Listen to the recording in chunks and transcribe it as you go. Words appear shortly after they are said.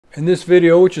In this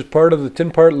video, which is part of the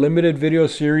 10-part limited video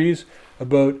series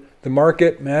about the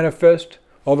market manifest,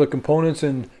 all the components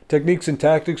and techniques and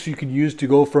tactics you could use to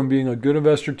go from being a good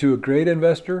investor to a great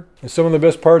investor, and some of the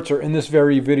best parts are in this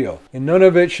very video. And none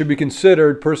of it should be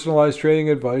considered personalized trading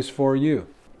advice for you.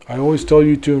 I always tell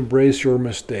you to embrace your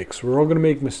mistakes. We're all going to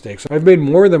make mistakes. I've made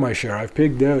more than my share. I've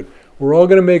pigged out. We're all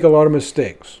going to make a lot of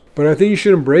mistakes. But I think you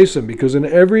should embrace them, because in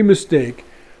every mistake,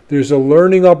 there's a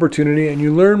learning opportunity, and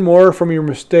you learn more from your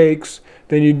mistakes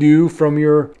than you do from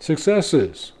your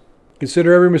successes.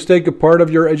 Consider every mistake a part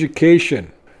of your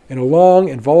education in a long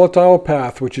and volatile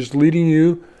path which is leading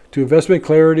you to investment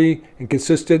clarity and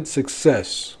consistent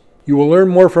success. You will learn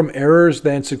more from errors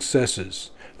than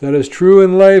successes. That is true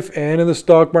in life and in the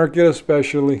stock market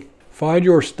especially. Find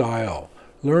your style.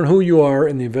 Learn who you are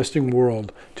in the investing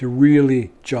world to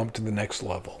really jump to the next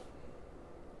level.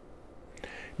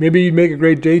 Maybe you'd make a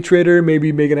great day trader. Maybe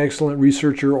you'd make an excellent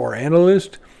researcher or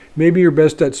analyst. Maybe you're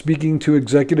best at speaking to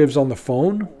executives on the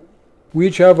phone. We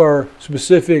each have our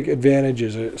specific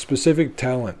advantages, specific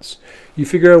talents. You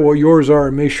figure out what yours are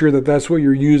and make sure that that's what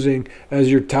you're using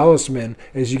as your talisman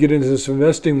as you get into this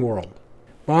investing world.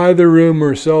 Buy the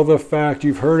rumor, sell the fact.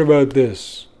 You've heard about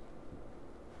this.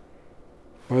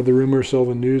 Buy the rumor, sell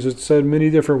the news. It's said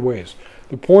many different ways.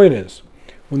 The point is,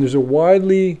 when there's a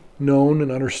widely known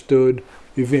and understood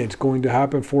event going to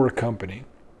happen for a company,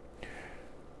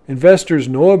 investors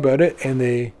know about it and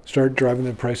they start driving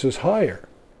the prices higher.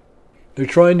 They're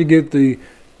trying to get the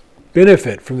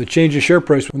benefit from the change in share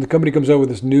price when the company comes out with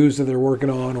this news that they're working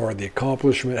on, or the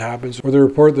accomplishment happens, or they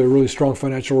report the really strong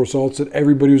financial results that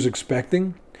everybody was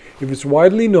expecting. If it's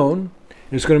widely known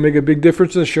and it's going to make a big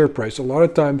difference in the share price, a lot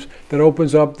of times that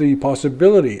opens up the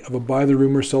possibility of a buy the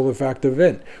rumor, sell the fact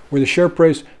event, where the share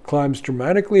price climbs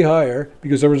dramatically higher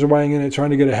because everyone's buying in and trying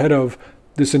to get ahead of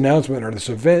this announcement or this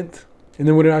event. And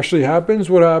then when it actually happens,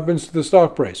 what happens to the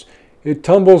stock price? It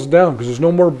tumbles down because there's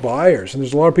no more buyers, and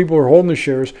there's a lot of people who are holding the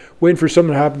shares, waiting for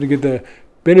something to happen to get the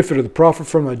benefit of the profit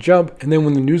from that jump. And then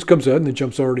when the news comes out and the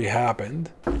jump's already happened,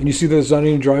 and you see that it's not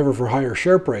any driver for higher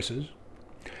share prices,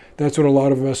 that's when a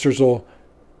lot of investors will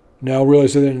now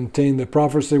realize they didn't attain the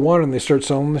profits they want, and they start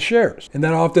selling the shares. And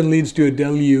that often leads to a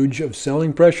deluge of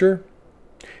selling pressure,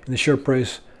 and the share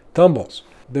price tumbles.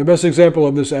 The best example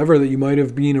of this ever that you might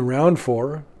have been around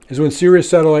for is when Sirius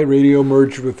satellite radio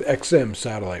merged with XM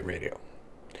satellite radio.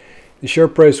 The share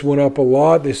price went up a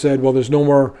lot. They said, well, there's no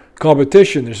more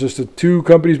competition. There's just the two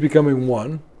companies becoming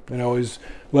one. And I always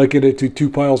liken it to two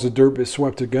piles of dirt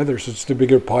swept together, so it's the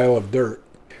bigger pile of dirt.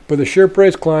 But the share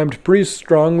price climbed pretty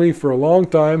strongly for a long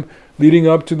time leading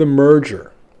up to the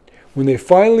merger. When they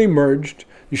finally merged,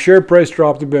 the share price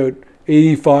dropped about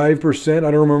 85%.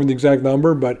 I don't remember the exact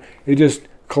number, but it just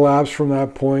collapsed from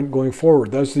that point going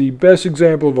forward. That's the best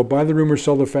example of a buy the rumor,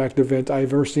 sell the fact event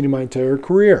I've ever seen in my entire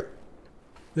career.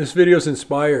 This video is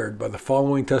inspired by the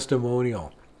following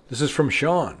testimonial. This is from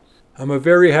Sean. I'm a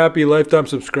very happy lifetime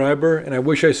subscriber, and I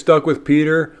wish I stuck with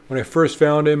Peter when I first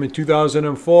found him in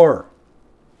 2004.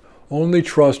 Only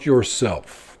trust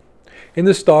yourself. In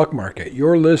the stock market,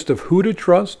 your list of who to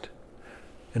trust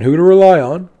and who to rely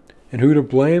on and who to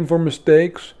blame for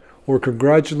mistakes or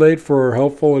congratulate for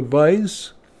helpful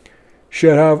advice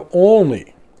should have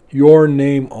only your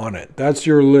name on it. That's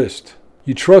your list.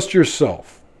 You trust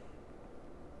yourself.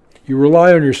 You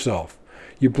rely on yourself.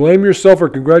 You blame yourself or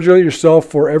congratulate yourself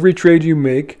for every trade you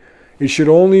make. It should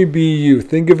only be you.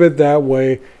 Think of it that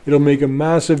way. It'll make a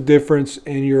massive difference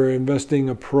in your investing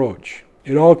approach.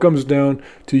 It all comes down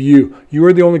to you. You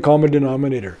are the only common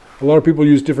denominator. A lot of people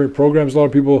use different programs. A lot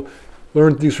of people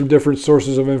learn things from different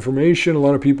sources of information. A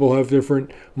lot of people have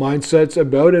different mindsets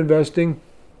about investing.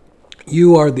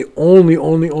 You are the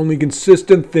only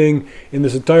consistent thing in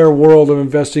this entire world of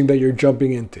investing that you're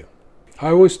jumping into. I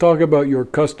always talk about your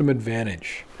custom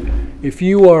advantage. If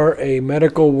you are a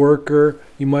medical worker,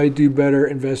 you might do better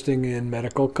investing in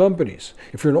medical companies.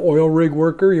 If you're an oil rig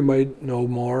worker, you might know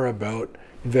more about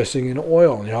investing in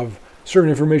oil. And you have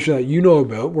certain information that you know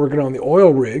about working on the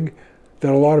oil rig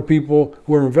that a lot of people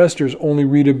who are investors only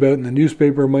read about in the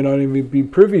newspaper and might not even be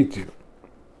privy to.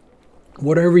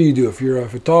 Whatever you do, if you're a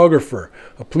photographer,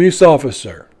 a police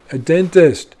officer, a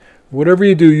dentist, whatever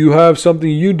you do, you have something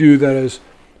you do that is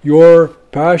your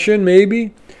passion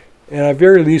maybe, and at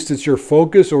very least it's your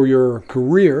focus or your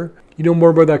career. You know more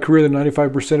about that career than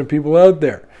 95% of people out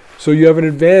there. So you have an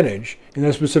advantage in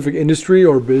that specific industry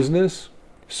or business.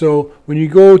 So when you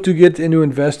go to get into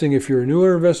investing, if you're a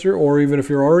newer investor or even if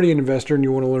you're already an investor and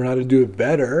you want to learn how to do it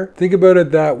better, think about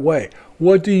it that way.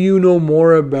 What do you know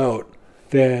more about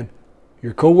than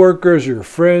your coworkers, your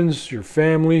friends, your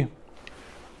family?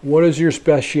 What is your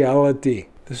specialty?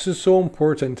 This is so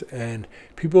important, and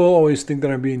people always think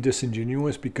that I'm being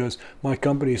disingenuous because my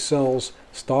company sells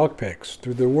stock picks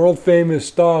through the world famous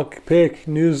stock pick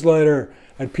newsletter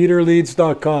at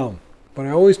peterleeds.com. But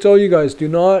I always tell you guys, do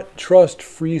not trust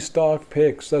free stock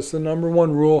picks. That's the number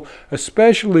one rule,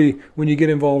 especially when you get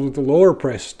involved with the lower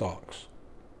price stocks.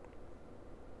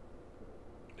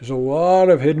 There's a lot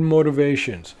of hidden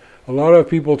motivations. A lot of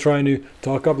people trying to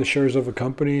talk up the shares of a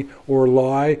company or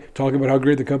lie, talking about how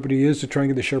great the company is to try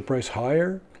and get the share price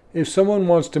higher. If someone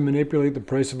wants to manipulate the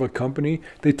price of a company,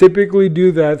 they typically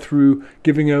do that through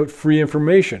giving out free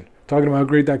information, talking about how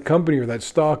great that company or that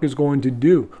stock is going to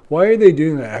do. Why are they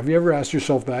doing that? Have you ever asked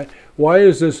yourself that? Why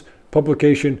does this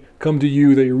publication come to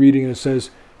you that you're reading and it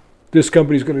says, this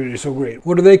company is going to do so great?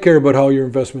 What do they care about how your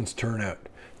investments turn out?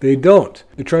 They don't.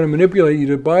 They're trying to manipulate you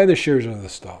to buy the shares of the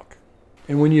stock.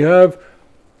 And when you have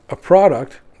a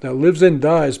product that lives and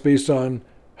dies based on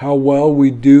how well we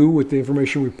do with the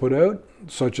information we put out,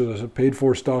 such as a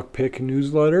paid-for stock pick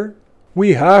newsletter,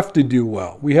 we have to do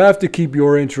well. We have to keep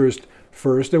your interest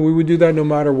first, and we would do that no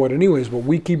matter what anyways, but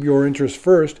we keep your interest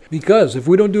first, because if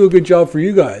we don't do a good job for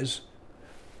you guys,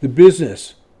 the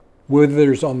business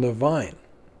withers on the vine.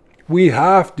 We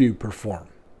have to perform.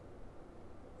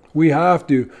 We have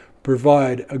to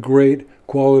provide a great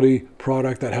quality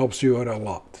product that helps you out a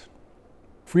lot.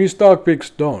 Free stock picks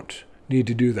don't need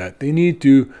to do that. They need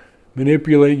to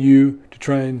manipulate you to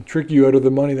try and trick you out of the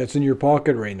money that's in your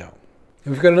pocket right now.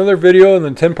 And we've got another video in the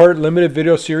 10-part limited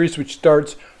video series which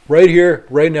starts right here,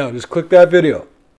 right now. Just click that video.